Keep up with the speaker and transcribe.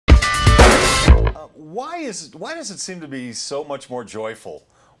Why does it seem to be so much more joyful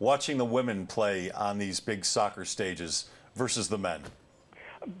watching the women play on these big soccer stages versus the men?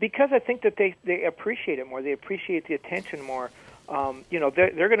 Because I think that they appreciate it more. They appreciate the attention more.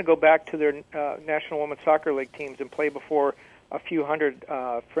 They're going to go back to their National Women's Soccer League teams and play before a few hundred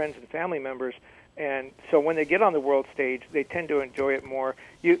friends and family members. And so when they get on the world stage, they tend to enjoy it more.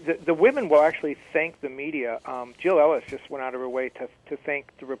 The women will actually thank the media. Jill Ellis just went out of her way to thank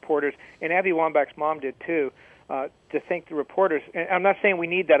the reporters, and Abby Wambach's mom did too, to thank the reporters. And I'm not saying we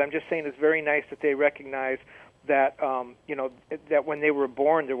need that. I'm just saying it's very nice that they recognize that that when they were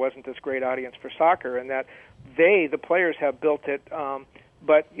born there wasn't this great audience for soccer, and that the players, have built it.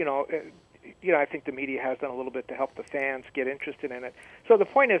 But I think the media has done a little bit to help the fans get interested in it. So the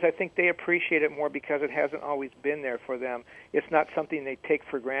point is, I think they appreciate it more because it hasn't always been there for them. It's not something they take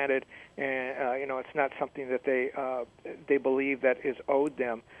for granted, and it's not something that they believe that is owed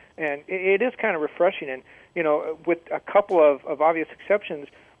them. And it is kind of refreshing. And with a couple of obvious exceptions,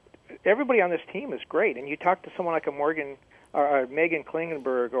 everybody on this team is great. And you talk to someone like a Megan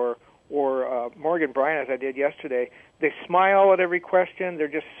Klingenberg or Morgan Bryan, as I did yesterday, they smile at every question. They're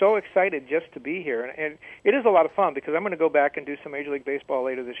just so excited just to be here. And it is a lot of fun because I'm going to go back and do some Major League Baseball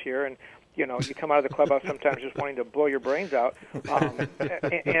later this year. And, you come out of the clubhouse sometimes just wanting to blow your brains out.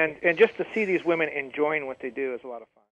 And just to see these women enjoying what they do is a lot of fun.